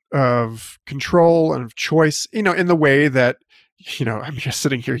concession of control and of choice, in the way that I'm just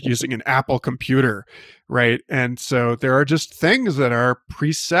sitting here using an Apple computer, right? And so there are just things that are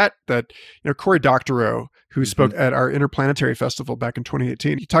preset that, Cory Doctorow, who spoke at our Interplanetary Festival back in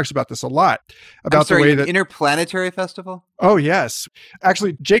 2018, he talks about this a lot. About the way that Interplanetary Festival? Oh, yes.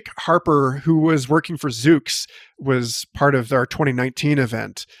 Actually, Jake Harper, who was working for Zoox, was part of our 2019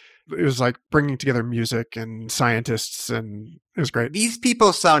 event. It was like bringing together music and scientists, and it was great. These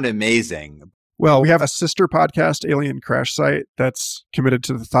people sound amazing. Well, we have a sister podcast, Alien Crash Site, that's committed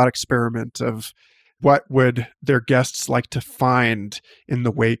to the thought experiment of what would their guests like to find in the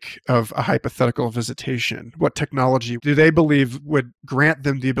wake of a hypothetical visitation? What technology do they believe would grant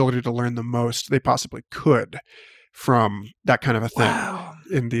them the ability to learn the most they possibly could from that kind of a thing? Wow.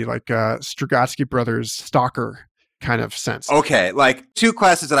 In the Strugatsky Brothers Stalker kind of sense. Okay, like 2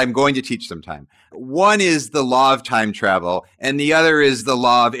 classes that I'm going to teach sometime. One is the law of time travel, and the other is the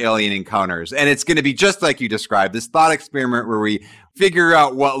law of alien encounters. And it's going to be just like you described, this thought experiment where we figure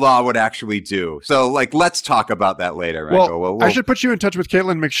out what law would actually do. So, let's talk about that later. Well, I should put you in touch with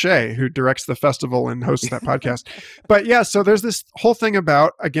Caitlin McShay, who directs the festival and hosts that podcast. But yeah, so there's this whole thing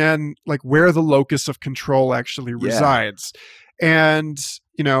about, again, where the locus of control actually resides. And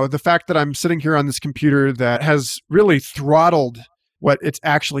the fact that I'm sitting here on this computer that has really throttled what it's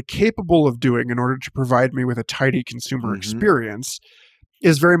actually capable of doing in order to provide me with a tidy consumer experience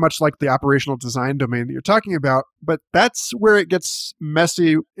is very much like the operational design domain that you're talking about. But that's where it gets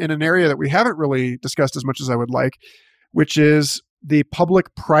messy in an area that we haven't really discussed as much as I would like, which is the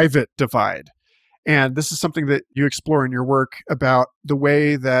public-private divide. And this is something that you explore in your work about the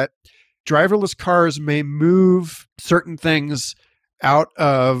way that driverless cars may move certain things out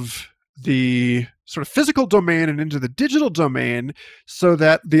of the sort of physical domain and into the digital domain, so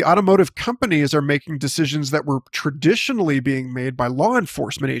that the automotive companies are making decisions that were traditionally being made by law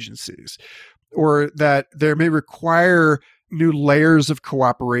enforcement agencies, or that there may require new layers of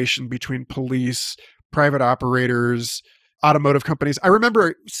cooperation between police, private operators, automotive companies. I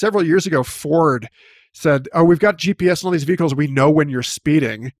remember several years ago, Ford said, oh, we've got GPS in all these vehicles. We know when you're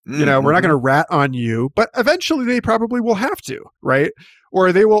speeding. We're not going to rat on you. But eventually they probably will have to, right?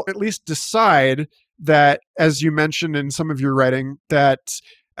 Or they will at least decide that, as you mentioned in some of your writing, that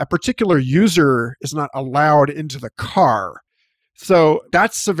a particular user is not allowed into the car. So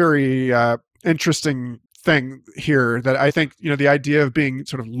that's a very interesting thing here, that I think, the idea of being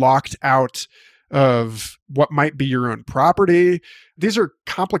sort of locked out of what might be your own property. These are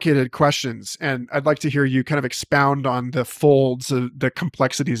complicated questions, and I'd like to hear you kind of expound on the folds, the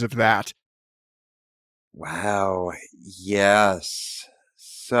complexities of that. Wow. Yes.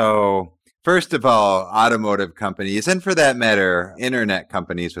 So, first of all, automotive companies, and for that matter, internet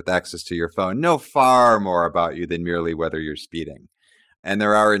companies with access to your phone, know far more about you than merely whether you're speeding. And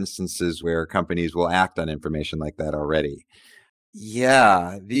there are instances where companies will act on information like that already.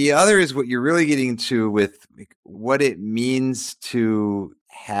 Yeah. The other is what you're really getting to with what it means to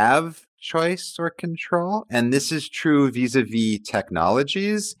have choice or control. And this is true vis-a-vis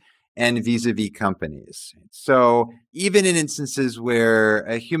technologies and vis-a-vis companies. So even in instances where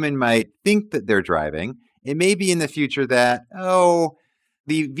a human might think that they're driving, it may be in the future that,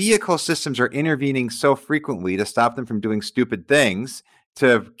 the vehicle systems are intervening so frequently to stop them from doing stupid things,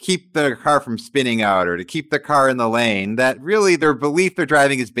 to keep the car from spinning out or to keep the car in the lane, that really their belief they're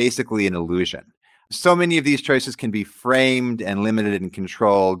driving is basically an illusion. So many of these choices can be framed and limited and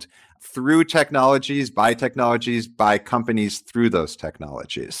controlled through technologies, by companies through those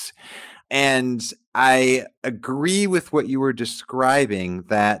technologies. And I agree with what you were describing,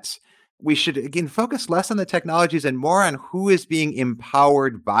 that we should, again, focus less on the technologies and more on who is being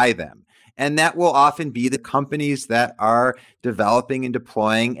empowered by them. And that will often be the companies that are developing and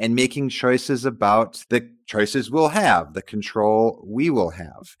deploying and making choices about the choices we'll have, the control we will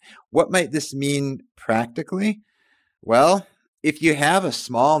have. What might this mean practically? Well, if you have a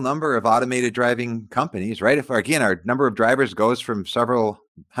small number of automated driving companies, right? If, again, our number of drivers goes from several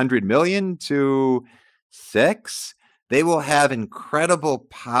 100 million to 6, they will have incredible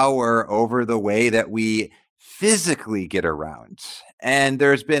power over the way that we physically get around. And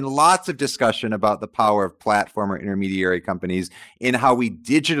there's been lots of discussion about the power of platform or intermediary companies in how we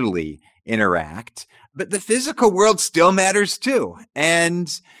digitally interact. But the physical world still matters too. And,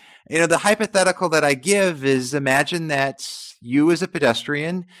 the hypothetical that I give is, imagine that you as a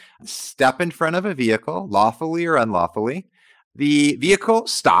pedestrian step in front of a vehicle, lawfully or unlawfully. The vehicle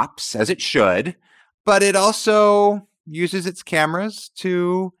stops, as it should, but it also uses its cameras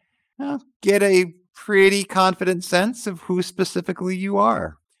to get a pretty confident sense of who specifically you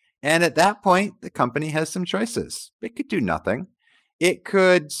are. And at that point, the company has some choices. It could do nothing. It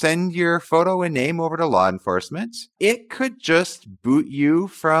could send your photo and name over to law enforcement. It could just boot you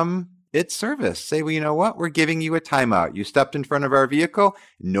from its service. Say, well, you know what? We're giving you a timeout. You stepped in front of our vehicle.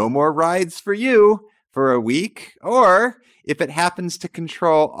 No more rides for you for a week. Or if it happens to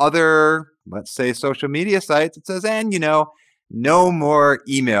control other, let's say, social media sites, it says, and, no more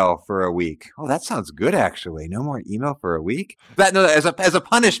email for a week. Oh, that sounds good, actually. No more email for a week. As a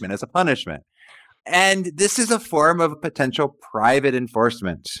punishment. And this is a form of potential private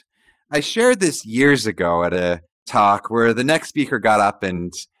enforcement. I shared this years ago at a talk where the next speaker got up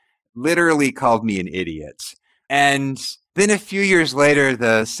and literally called me an idiot. And then a few years later,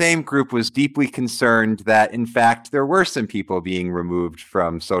 the same group was deeply concerned that, in fact, there were some people being removed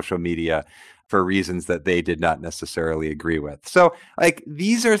from social media for reasons that they did not necessarily agree with. So,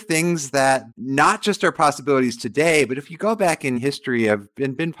 these are things that not just are possibilities today, but if you go back in history, have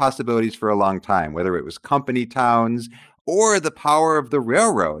been possibilities for a long time, whether it was company towns or the power of the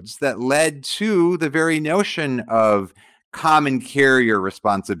railroads that led to the very notion of common carrier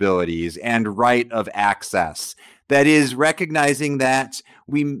responsibilities and right of access. That is, recognizing that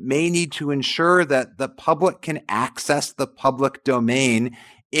we may need to ensure that the public can access the public domain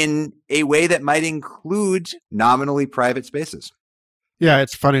in a way that might include nominally private spaces. Yeah,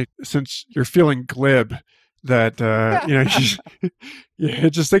 it's funny, since you're feeling glib, that, you're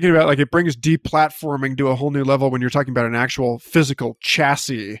just thinking about, it brings deplatforming to a whole new level when you're talking about an actual physical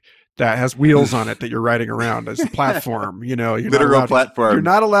chassis that has wheels on it that you're riding around as a platform. You're literal platform. You're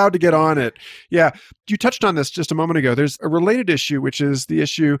not allowed to get on it. Yeah. You touched on this just a moment ago. There's a related issue, which is the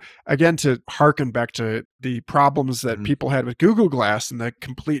issue, again, to hearken back to the problems that people had with Google Glass and the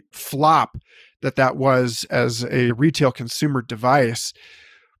complete flop that was as a retail consumer device.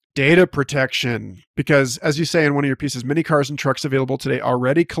 Data protection, because as you say in one of your pieces, many cars and trucks available today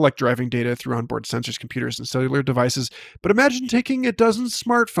already collect driving data through onboard sensors, computers, and cellular devices. But imagine taking a dozen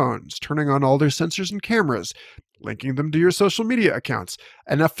smartphones, turning on all their sensors and cameras, linking them to your social media accounts,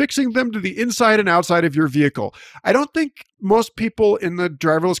 and affixing them to the inside and outside of your vehicle. I don't think most people in the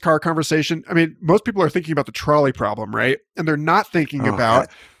driverless car conversation, most people are thinking about the trolley problem, right? And they're not thinking about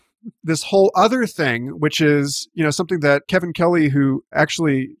this whole other thing, which is, something that Kevin Kelly, who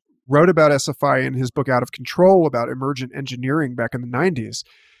actually wrote about SFI in his book Out of Control about emergent engineering back in the 90s.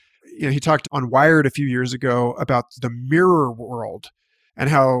 He talked on Wired a few years ago about the mirror world and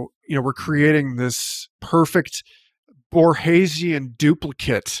how, we're creating this perfect Borgesian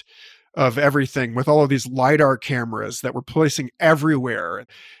duplicate of everything with all of these LiDAR cameras that we're placing everywhere.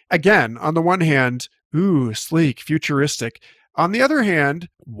 Again, on the one hand, sleek, futuristic. On the other hand,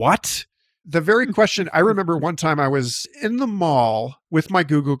 what? The very question, I remember one time I was in the mall with my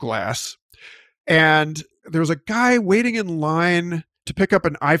Google Glass, and there was a guy waiting in line to pick up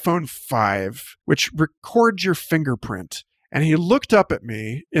an iPhone 5, which records your fingerprint. And he looked up at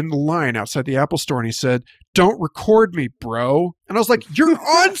me in the line outside the Apple store and he said, "Don't record me, bro." And I was like, "You're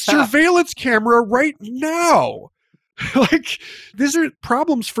on surveillance camera right now." These are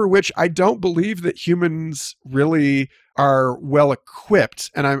problems for which I don't believe that humans really are well equipped.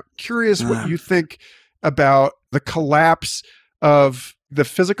 And I'm curious what you think about the collapse of the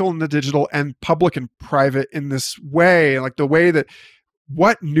physical and the digital and public and private in this way, like the way that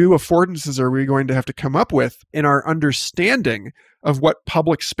what new affordances are we going to have to come up with in our understanding of what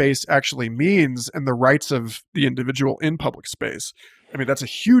public space actually means and the rights of the individual in public space? That's a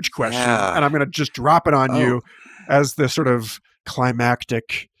huge question, and I'm going to just drop it on you as the sort of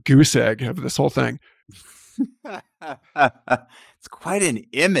climactic goose egg of this whole thing. It's quite an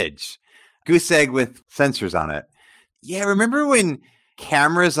image. Goose egg with sensors on it. Yeah, remember when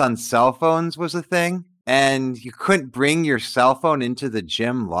cameras on cell phones was a thing? And you couldn't bring your cell phone into the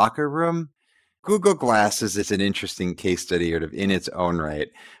gym locker room? Google Glass is an interesting case study in its own right.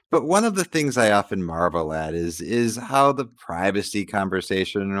 But one of the things I often marvel at is how the privacy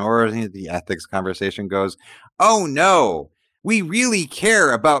conversation or the ethics conversation goes, oh no, we really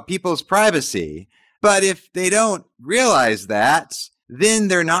care about people's privacy. But if they don't realize that, then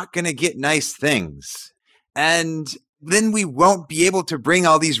they're not going to get nice things. And then we won't be able to bring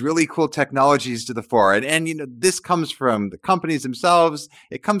all these really cool technologies to the fore. And this comes from the companies themselves.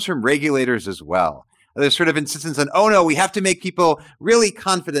 It comes from regulators as well. There's sort of insistence on, oh no, we have to make people really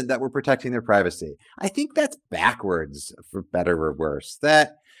confident that we're protecting their privacy. I think that's backwards, for better or worse.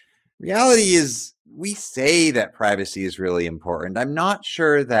 That reality is, we say that privacy is really important. I'm not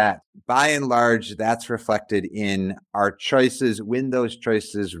sure that by and large that's reflected in our choices when those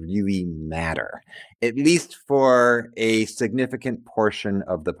choices really matter, at least for a significant portion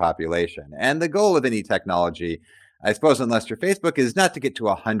of the population. And the goal of any technology, I suppose, unless you're Facebook, is not to get to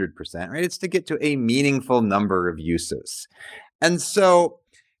 100%, right? It's to get to a meaningful number of uses. And so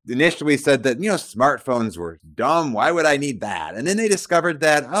initially said that, smartphones were dumb. Why would I need that? And then they discovered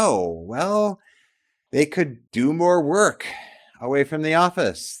that, they could do more work away from the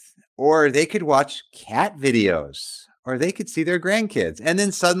office, or they could watch cat videos, or they could see their grandkids. And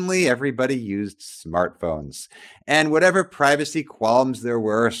then suddenly everybody used smartphones, and whatever privacy qualms there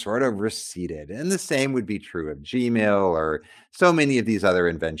were sort of receded. And the same would be true of Gmail or so many of these other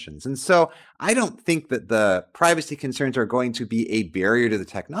inventions. And so I don't think that the privacy concerns are going to be a barrier to the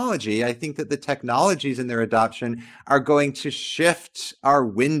technology. I think that the technologies and their adoption are going to shift our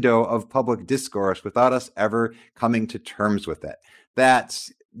window of public discourse without us ever coming to terms with it. That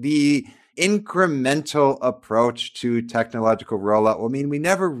the incremental approach to technological rollout will mean we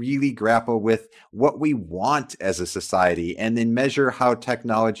never really grapple with what we want as a society and then measure how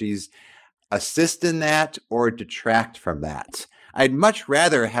technologies assist in that or detract from that. I'd much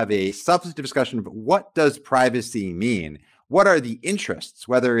rather have a substantive discussion of what does privacy mean? What are the interests,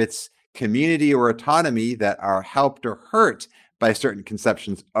 whether it's community or autonomy, that are helped or hurt by certain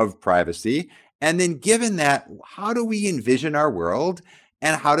conceptions of privacy? And then given that, how do we envision our world?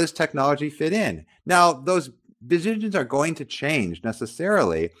 And how does technology fit in? Now, those visions are going to change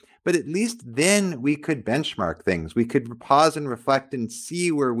necessarily, but at least then we could benchmark things. We could pause and reflect and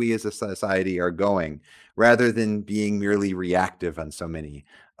see where we as a society are going, rather than being merely reactive on so many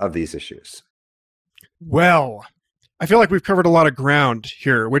of these issues. Well, I feel like we've covered a lot of ground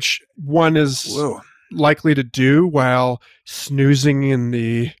here, which one is likely to do while snoozing in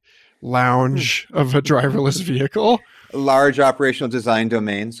the lounge of a driverless vehicle. Large operational design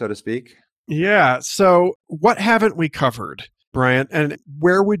domain, so to speak. Yeah. So what haven't we covered, Bryant? And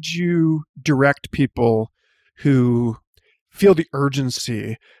where would you direct people who feel the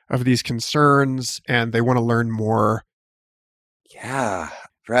urgency of these concerns and they want to learn more? Yeah,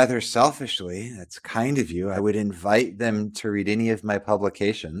 rather selfishly, that's kind of you. I would invite them to read any of my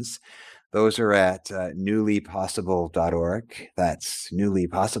publications. Those are at newlypossible.org. That's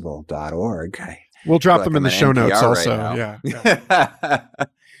newlypossible.org. We'll drop them in the show notes also. Yeah.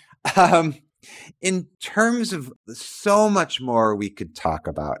 In terms of so much more we could talk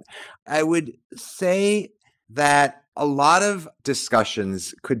about, I would say that a lot of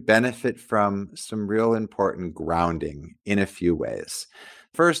discussions could benefit from some real important grounding in a few ways.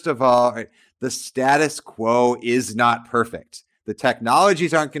 First of all, the status quo is not perfect. The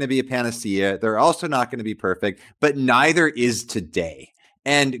technologies aren't going to be a panacea. They're also not going to be perfect, but neither is today.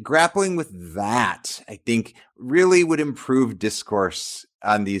 And grappling with that, I think, really would improve discourse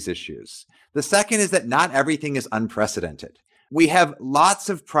on these issues. The second is that not everything is unprecedented. We have lots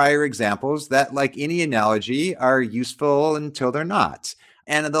of prior examples that, like any analogy, are useful until they're not.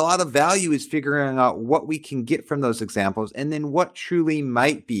 And a lot of value is figuring out what we can get from those examples and then what truly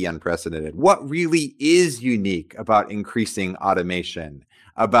might be unprecedented. What really is unique about increasing automation,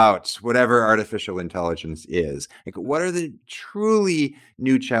 about whatever artificial intelligence is? Like, what are the truly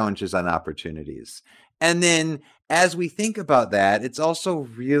new challenges and opportunities? And then as we think about that, it's also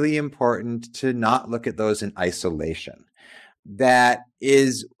really important to not look at those in isolation. That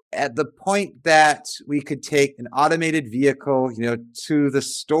is at the point that we could take an automated vehicle, to the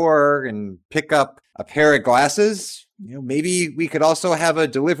store and pick up a pair of glasses. Maybe we could also have a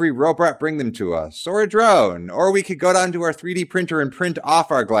delivery robot bring them to us, or a drone, or we could go down to our 3D printer and print off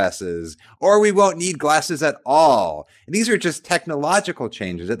our glasses, or we won't need glasses at all. And these are just technological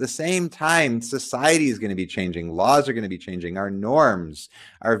changes. At the same time, society is going to be changing. Laws are going to be changing. Our norms,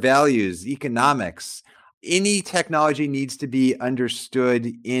 our values, economics. Any technology needs to be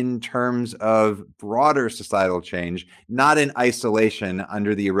understood in terms of broader societal change, not in isolation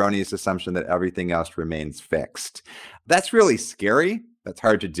under the erroneous assumption that everything else remains fixed. That's really scary. That's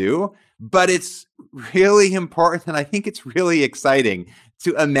hard to do, but it's really important. And I think it's really exciting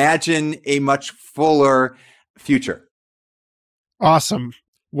to imagine a much fuller future. Awesome.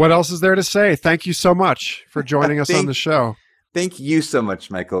 What else is there to say? Thank you so much for joining us on the show. Thank you so much,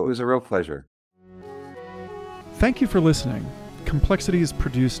 Michael. It was a real pleasure. Thank you for listening. Complexity is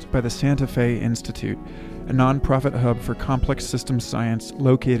produced by the Santa Fe Institute, a nonprofit hub for complex systems science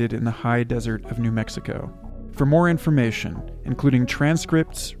located in the high desert of New Mexico. For more information, including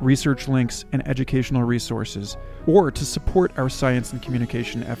transcripts, research links, and educational resources, or to support our science and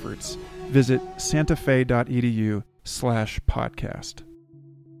communication efforts, visit santafe.edu/podcast.